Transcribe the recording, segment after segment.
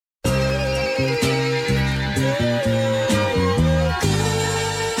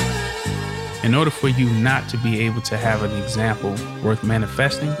In order for you not to be able to have an example worth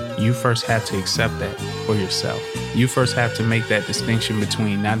manifesting, you first have to accept that for yourself. You first have to make that distinction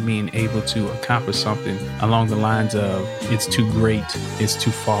between not being able to accomplish something along the lines of it's too great, it's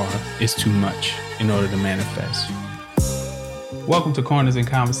too far, it's too much in order to manifest. Welcome to Corners and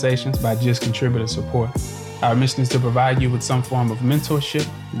Conversations by Just Contributor Support. Our mission is to provide you with some form of mentorship,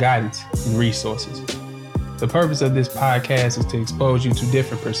 guidance, and resources. The purpose of this podcast is to expose you to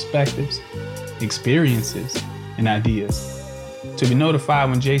different perspectives, experiences, and ideas. To be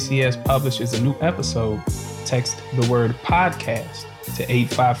notified when JCS publishes a new episode, text the word podcast to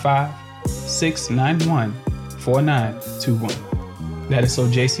 855-691-4921. That is so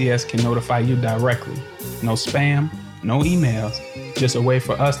JCS can notify you directly. No spam, no emails, just a way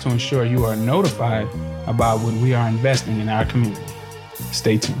for us to ensure you are notified about when we are investing in our community.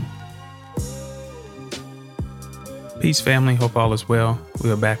 Stay tuned. Peace, family. Hope all is well. We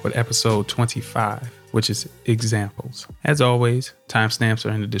are back with episode 25, which is examples. As always, timestamps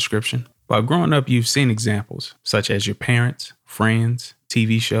are in the description. While growing up, you've seen examples, such as your parents, friends,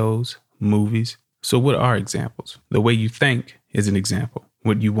 TV shows, movies. So what are examples? The way you think is an example.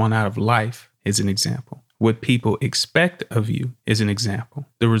 What you want out of life is an example. What people expect of you is an example.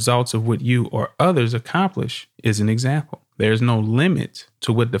 The results of what you or others accomplish is an example. There's no limit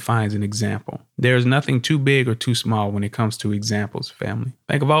to what defines an example. There is nothing too big or too small when it comes to examples, family.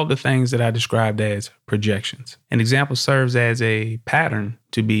 Think of all the things that I described as projections. An example serves as a pattern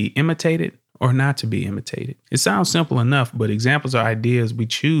to be imitated or not to be imitated. It sounds simple enough, but examples are ideas we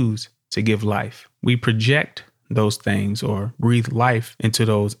choose to give life. We project those things or breathe life into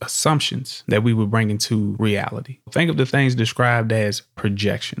those assumptions that we would bring into reality. Think of the things described as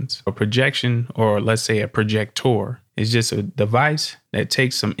projections. A projection, or let's say a projector, is just a device that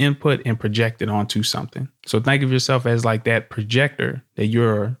takes some input and project it onto something. So think of yourself as like that projector that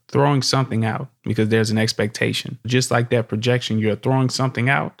you're throwing something out because there's an expectation. Just like that projection, you're throwing something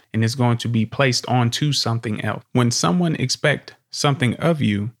out and it's going to be placed onto something else. When someone expects something of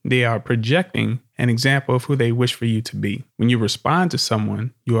you, they are projecting an example of who they wish for you to be. When you respond to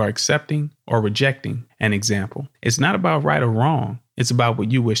someone, you are accepting or rejecting an example. It's not about right or wrong. It's about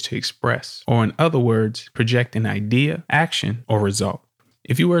what you wish to express, or in other words, project an idea, action, or result.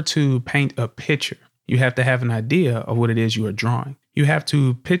 If you were to paint a picture, you have to have an idea of what it is you are drawing. You have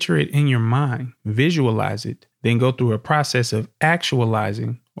to picture it in your mind, visualize it, then go through a process of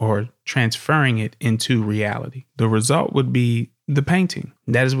actualizing or transferring it into reality. The result would be the painting.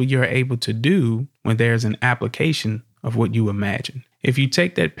 That is what you're able to do when there's an application of what you imagine. If you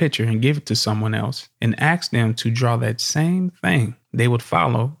take that picture and give it to someone else and ask them to draw that same thing, they would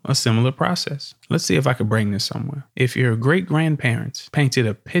follow a similar process. Let's see if I could bring this somewhere. If your great-grandparents painted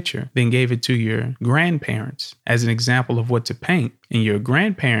a picture, then gave it to your grandparents as an example of what to paint, and your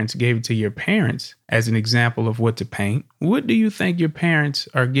grandparents gave it to your parents as an example of what to paint, what do you think your parents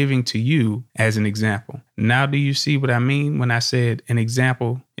are giving to you as an example? Now, do you see what I mean when I said an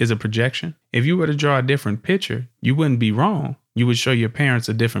example is a projection? If you were to draw a different picture, you wouldn't be wrong. You would show your parents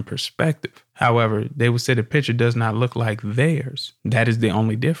a different perspective. However, they would say the picture does not look like theirs. That is the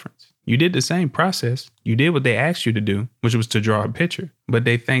only difference. You did the same process. You did what they asked you to do, which was to draw a picture. But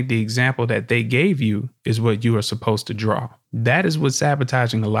they think the example that they gave you is what you are supposed to draw. That is what's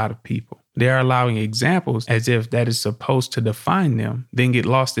sabotaging a lot of people. They are allowing examples as if that is supposed to define them, then get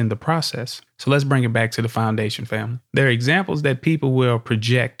lost in the process. So let's bring it back to the foundation, family. There are examples that people will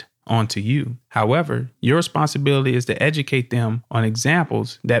project onto you. However, your responsibility is to educate them on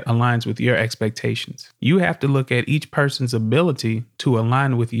examples that aligns with your expectations. You have to look at each person's ability to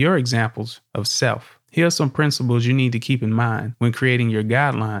align with your examples of self. Here are some principles you need to keep in mind when creating your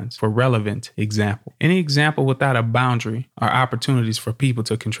guidelines for relevant example. Any example without a boundary are opportunities for people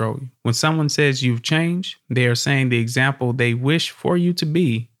to control you. When someone says you've changed, they are saying the example they wish for you to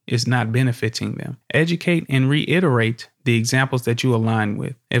be is not benefiting them. Educate and reiterate the examples that you align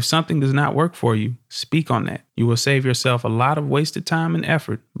with. If something does not work for you, speak on that. You will save yourself a lot of wasted time and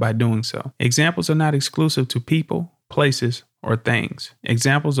effort by doing so. Examples are not exclusive to people, places, or things.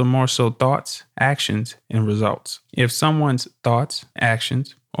 Examples are more so thoughts, actions, and results. If someone's thoughts,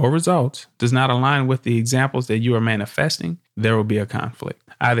 actions, or results does not align with the examples that you are manifesting, there will be a conflict.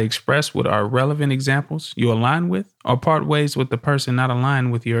 Either express what are relevant examples you align with, or part ways with the person not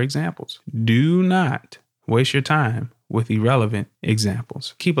aligned with your examples. Do not waste your time with irrelevant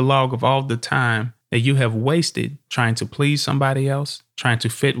examples. Keep a log of all the time that you have wasted trying to please somebody else, trying to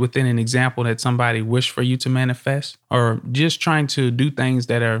fit within an example that somebody wished for you to manifest, or just trying to do things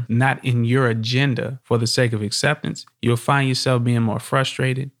that are not in your agenda for the sake of acceptance, you'll find yourself being more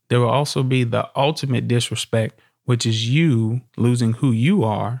frustrated. There will also be the ultimate disrespect, which is you losing who you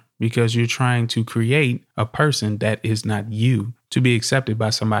are because you're trying to create a person that is not you to be accepted by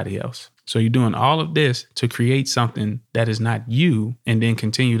somebody else. So you're doing all of this to create something that is not you and then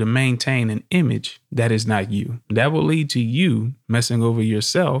continue to maintain an image that is not you. That will lead to you messing over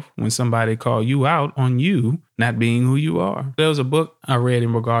yourself when somebody call you out on you not being who you are. There was a book I read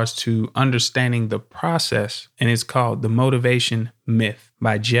in regards to understanding the process, and it's called The Motivation Myth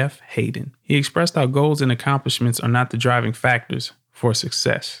by Jeff Haden. He expressed how goals and accomplishments are not the driving factors for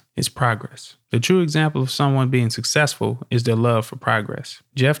success. It's progress. The true example of someone being successful is their love for progress.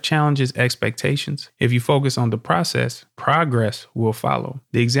 Jeff challenges expectations. If you focus on the process, progress will follow.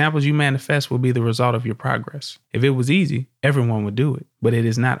 The examples you manifest will be the result of your progress. If it was easy, everyone would do it, but it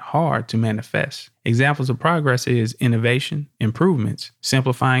is not hard to manifest. Examples of progress is innovation, improvements,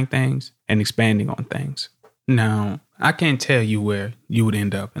 simplifying things, and expanding on things. Now, I can't tell you where you would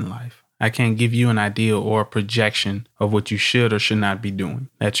end up in life. I can't give you an idea or a projection of what you should or should not be doing.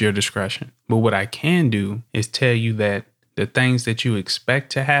 That's your discretion. But what I can do is tell you that the things that you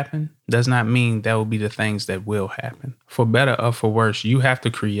expect to happen does not mean that will be the things that will happen. For better or for worse, you have to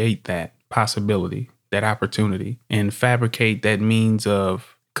create that possibility, that opportunity, and fabricate that means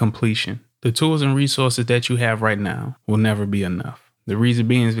of completion. The tools and resources that you have right now will never be enough. The reason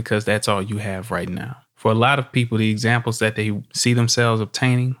being is because that's all you have right now. For a lot of people, the examples that they see themselves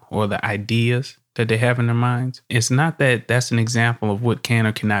obtaining or the ideas that they have in their minds, it's not that that's an example of what can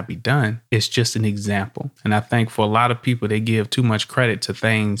or cannot be done. It's just an example. And I think for a lot of people, they give too much credit to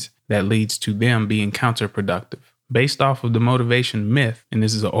things that leads to them being counterproductive. Based off of the motivation myth, and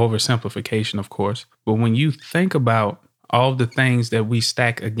this is an oversimplification, of course, but when you think about all the things that we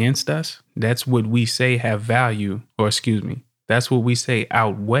stack against us, that's what we say have value, that's what we say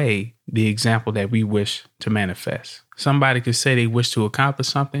outweigh the example that we wish to manifest. Somebody could say they wish to accomplish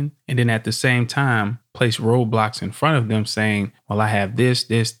something and then at the same time place roadblocks in front of them saying, well, I have this,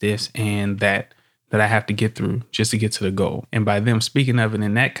 and that I have to get through just to get to the goal. And by them speaking of it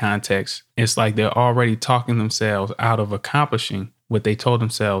in that context, it's like they're already talking themselves out of accomplishing what they told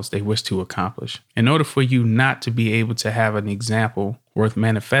themselves they wish to accomplish. In order for you not to be able to have an example worth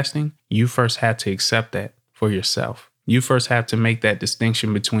manifesting, you first have to accept that for yourself. You first have to make that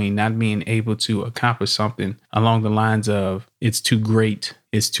distinction between not being able to accomplish something along the lines of it's too great,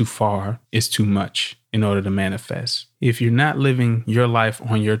 it's too far, it's too much in order to manifest. If you're not living your life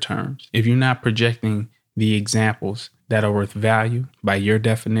on your terms, if you're not projecting the examples that are worth value by your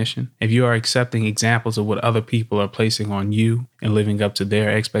definition, if you are accepting examples of what other people are placing on you and living up to their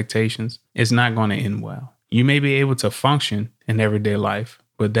expectations, it's not going to end well. You may be able to function in everyday life,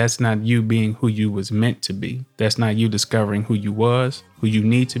 but that's not you being who you was meant to be. That's not you discovering who you was, who you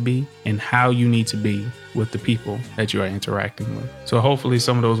need to be, and how you need to be with the people that you are interacting with. So hopefully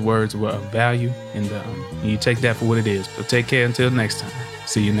some of those words were of value, and you take that for what it is. But take care until next time.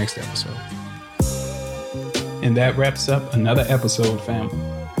 See you next episode. And that wraps up another episode, family.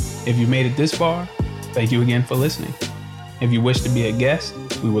 If you made it this far, thank you again for listening. If you wish to be a guest,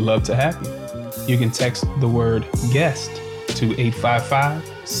 we would love to have you. You can text the word guest to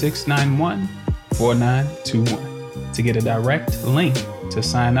 855-691-4921 to get a direct link to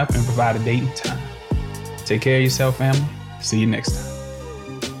sign up and provide a date and time. Take care of yourself, family. See you next time.